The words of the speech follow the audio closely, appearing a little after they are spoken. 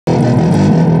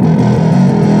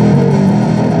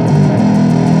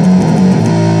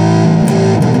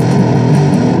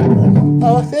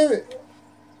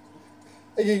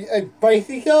a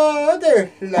basic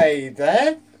order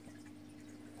later.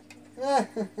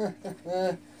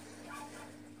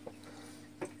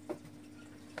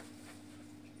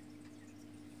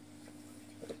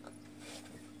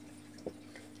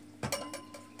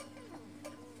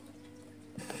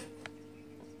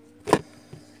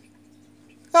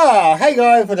 Hey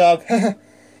guys, what up? The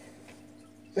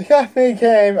coffee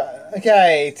came.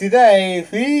 Okay, today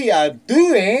we are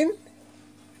doing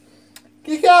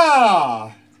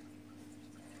guitar.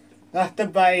 That's the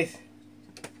bass.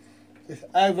 It's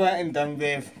over and done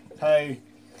with. So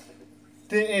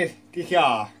this is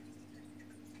guitar.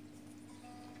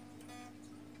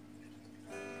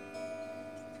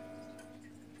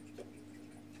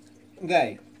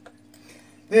 Okay.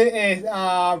 This is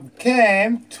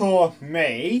Cam taught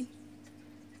me.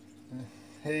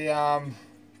 He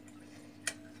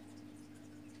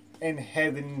in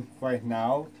heaven right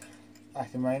now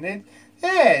at the moment.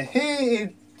 Yeah, he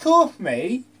taught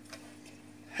me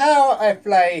how I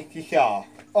play guitar.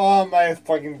 Oh my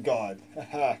fucking god.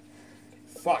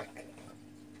 Fuck.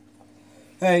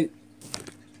 Hey.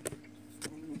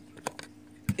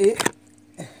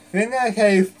 When I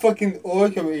say fucking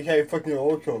awesome, you say fucking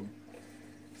awesome.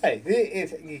 Hey,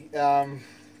 this is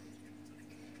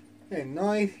very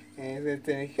nice and it's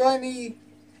very shiny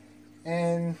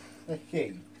and let's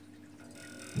see.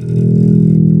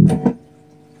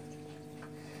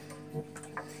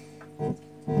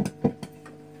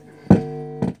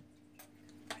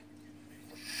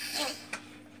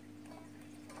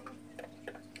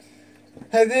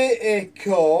 This is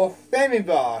called Femi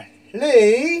Bar.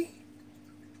 Lee,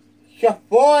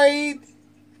 Shafvoid,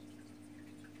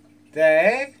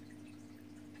 there,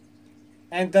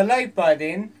 and the like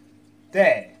button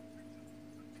there.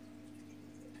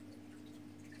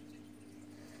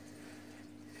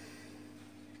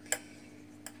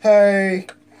 Hey,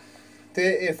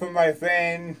 this is from my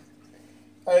friend.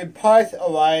 I passed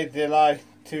away the last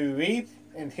 2 weeks,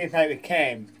 and his name is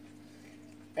Cam.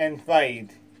 And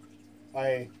Wade.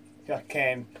 I just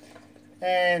Cam.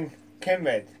 And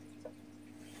Kenred.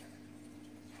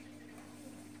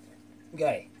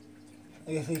 Okay.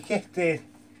 If we check this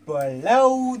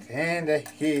below, and I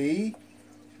see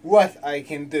what I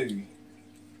can do.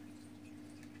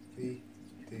 3,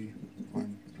 2,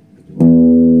 1.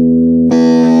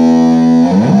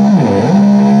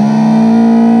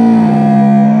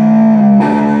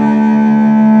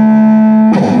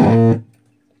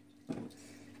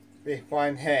 With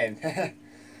one hand.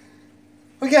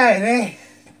 Okay, let's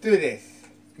do this.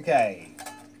 Okay.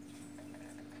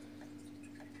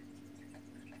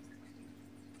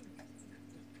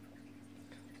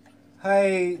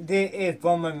 Hey, this is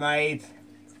from my mate.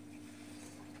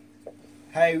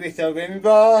 Hey, with the rim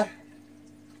bar.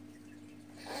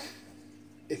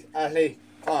 It's actually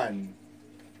fun.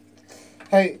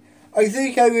 Hey, I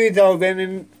think I with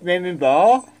the rim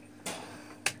bar.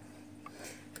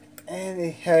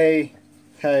 And hey,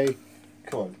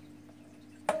 cool.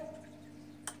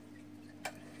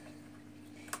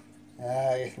 I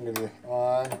guess I'm gonna do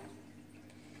on.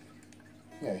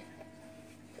 Okay.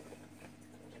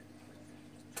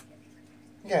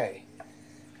 Okay.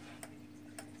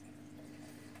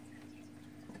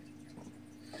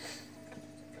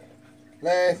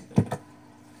 Let's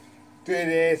do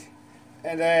this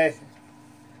and let's.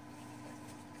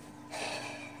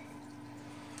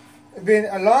 It's been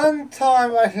a long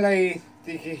time I played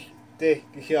the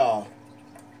guitar.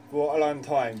 For a long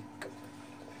time.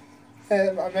 I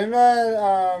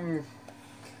remember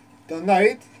the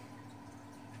note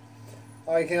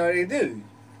I can already do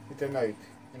with the note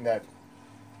in that.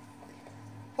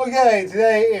 Okay,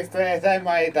 today is Thursday,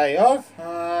 my day off.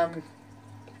 I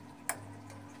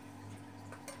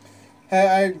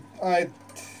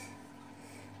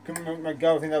got my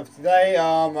girlfriend up today.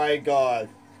 Oh my god.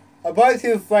 I'm about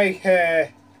to break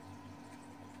her.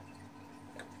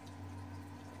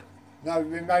 No,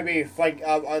 maybe break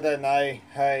up, I don't know.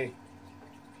 Hey.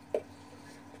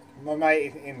 My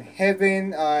mate is in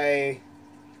heaven.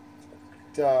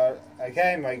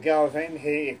 Okay, my girlfriend,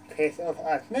 he is pissed off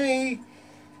at me.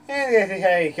 And yes,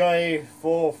 okay, sorry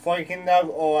for breaking up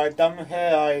or I dumped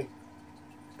her,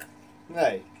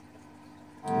 no.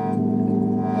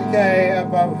 Okay, I'm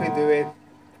about to do it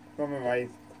from my mate.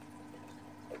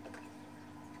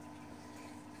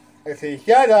 I say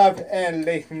shut up and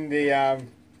listen the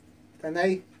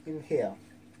note in here.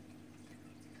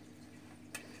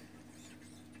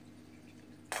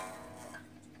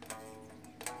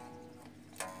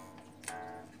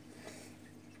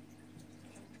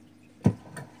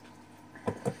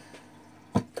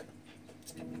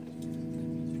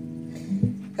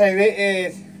 Hey,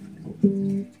 this is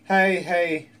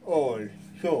hey, all,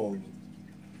 so.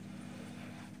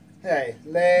 Hey,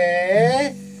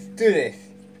 let's do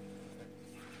this.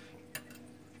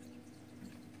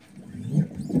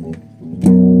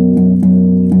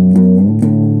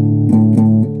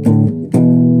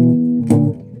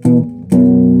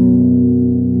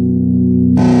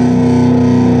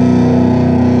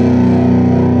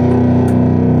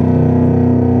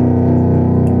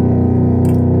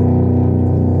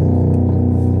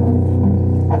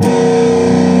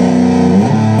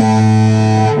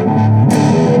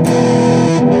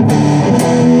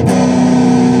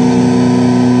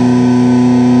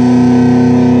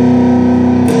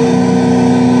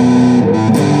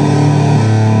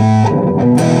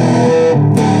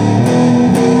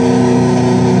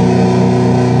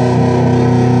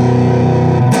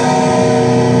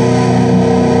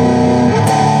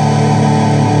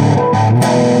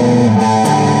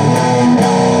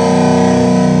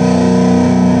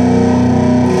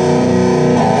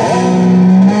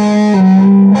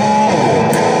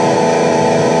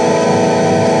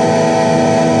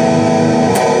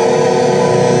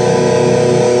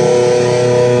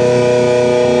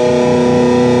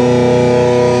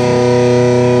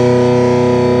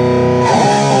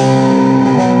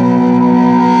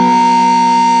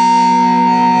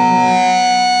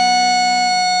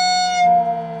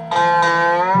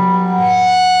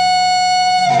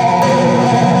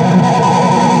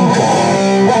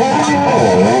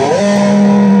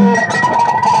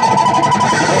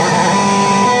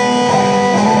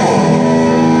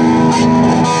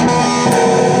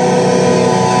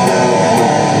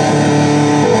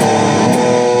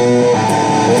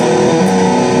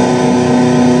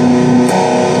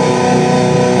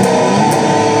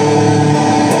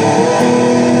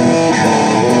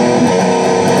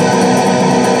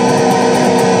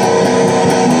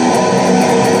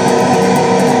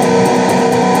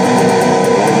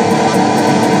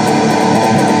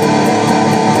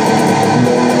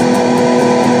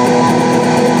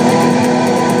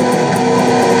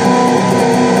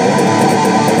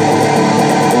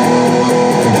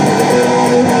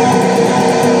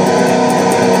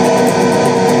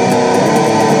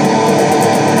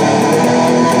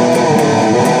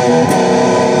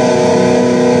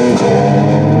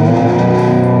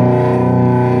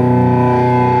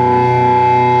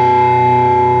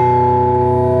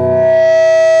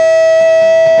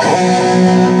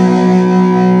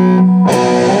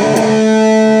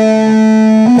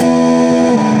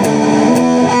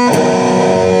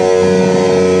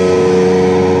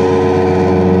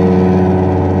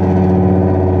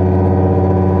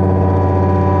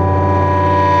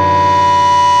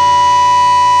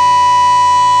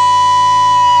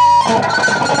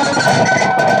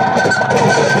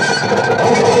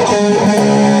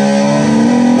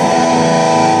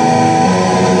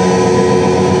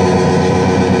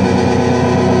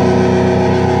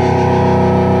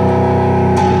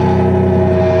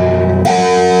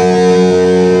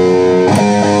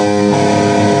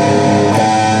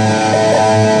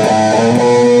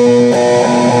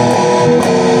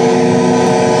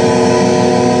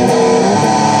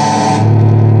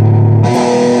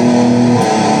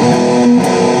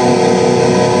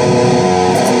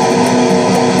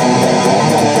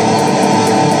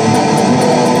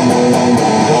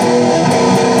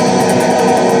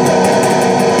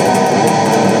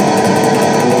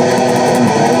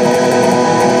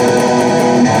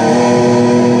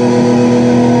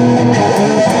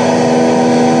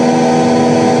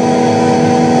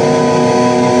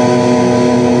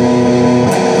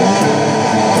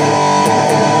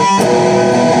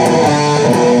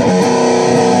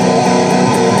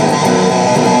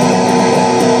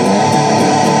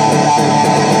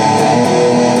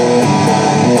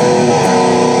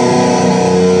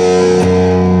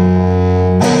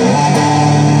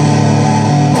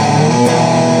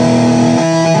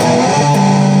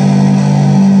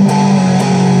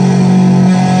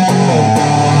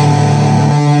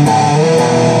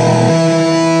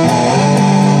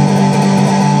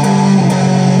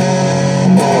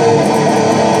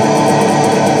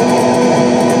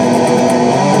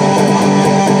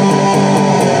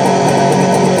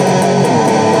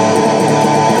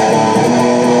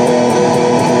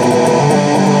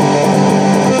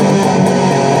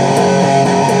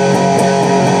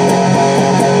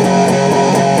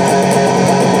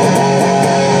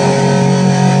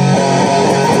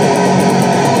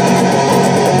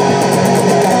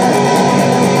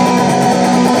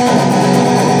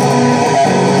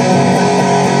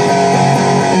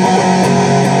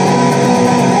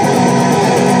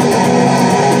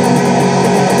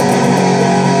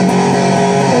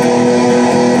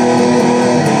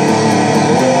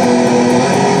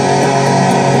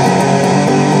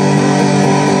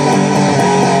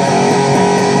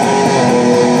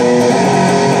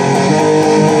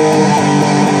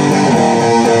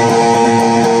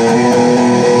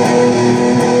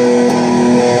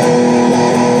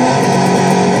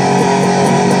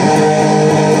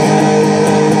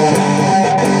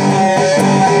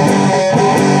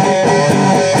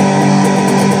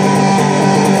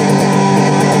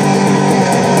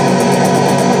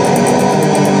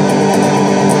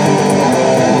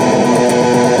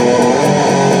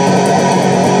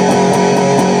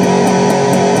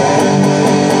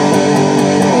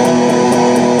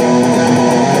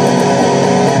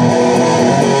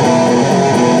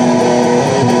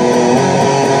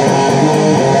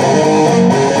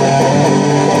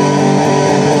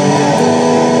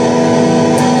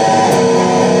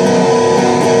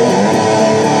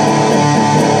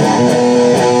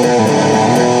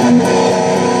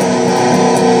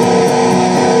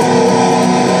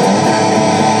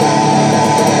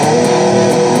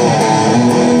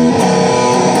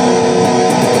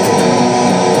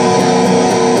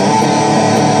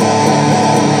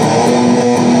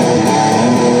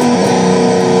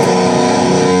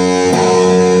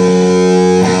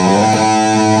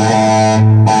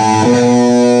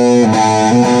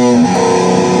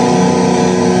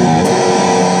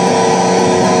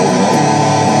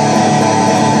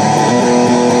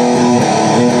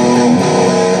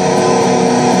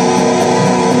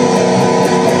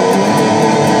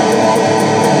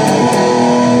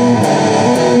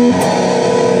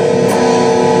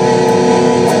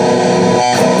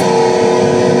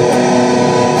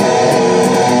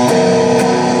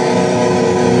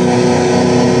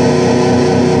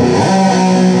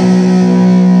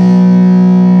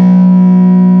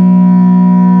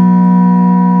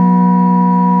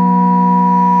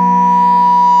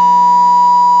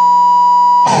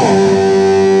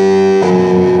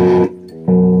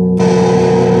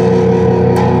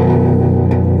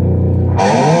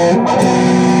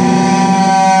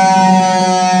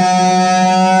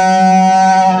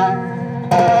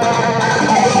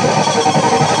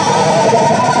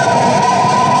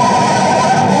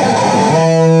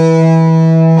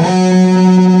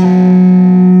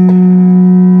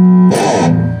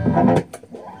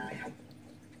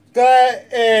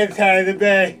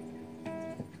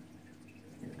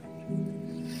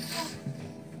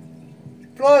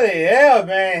 Yeah,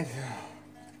 man.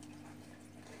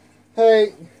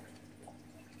 Hey.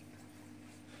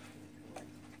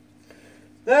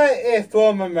 That is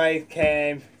for my mate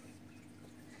came.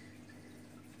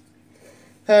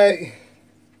 Hey.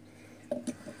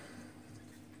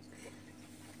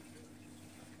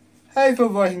 Thanks for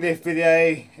watching this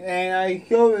video, and I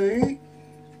show you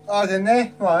on the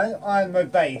next one on my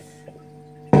base.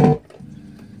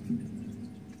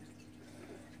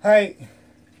 Hey.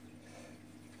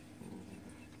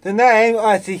 The name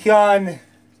of the song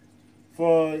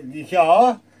for the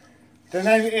show, the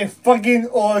name is fucking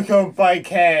Awesome by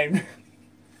Cam.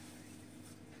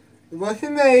 It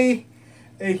wasn't me,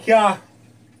 it's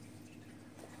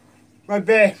my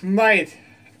best mate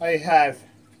I have.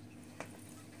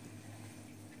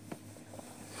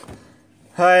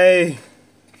 Hey.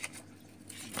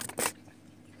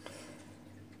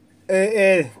 It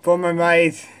is for my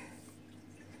mate.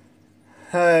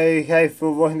 Hey, thanks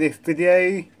for watching this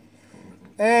video.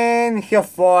 And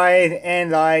subscribe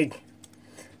and like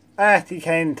at the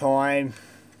same time.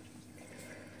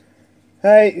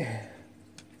 Hey,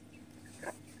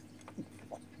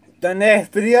 the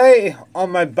next video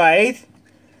on my base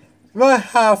will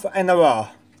have an hour.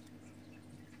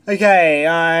 Okay,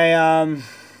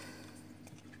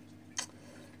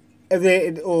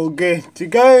 everything is all good to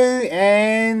go,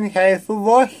 and thanks for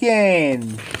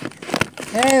watching.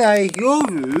 And I show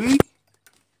you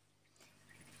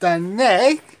the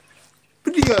next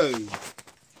video.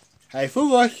 Thanks for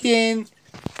watching,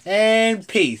 and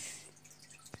peace.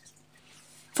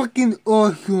 Fucking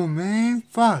awesome, man.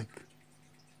 Fuck.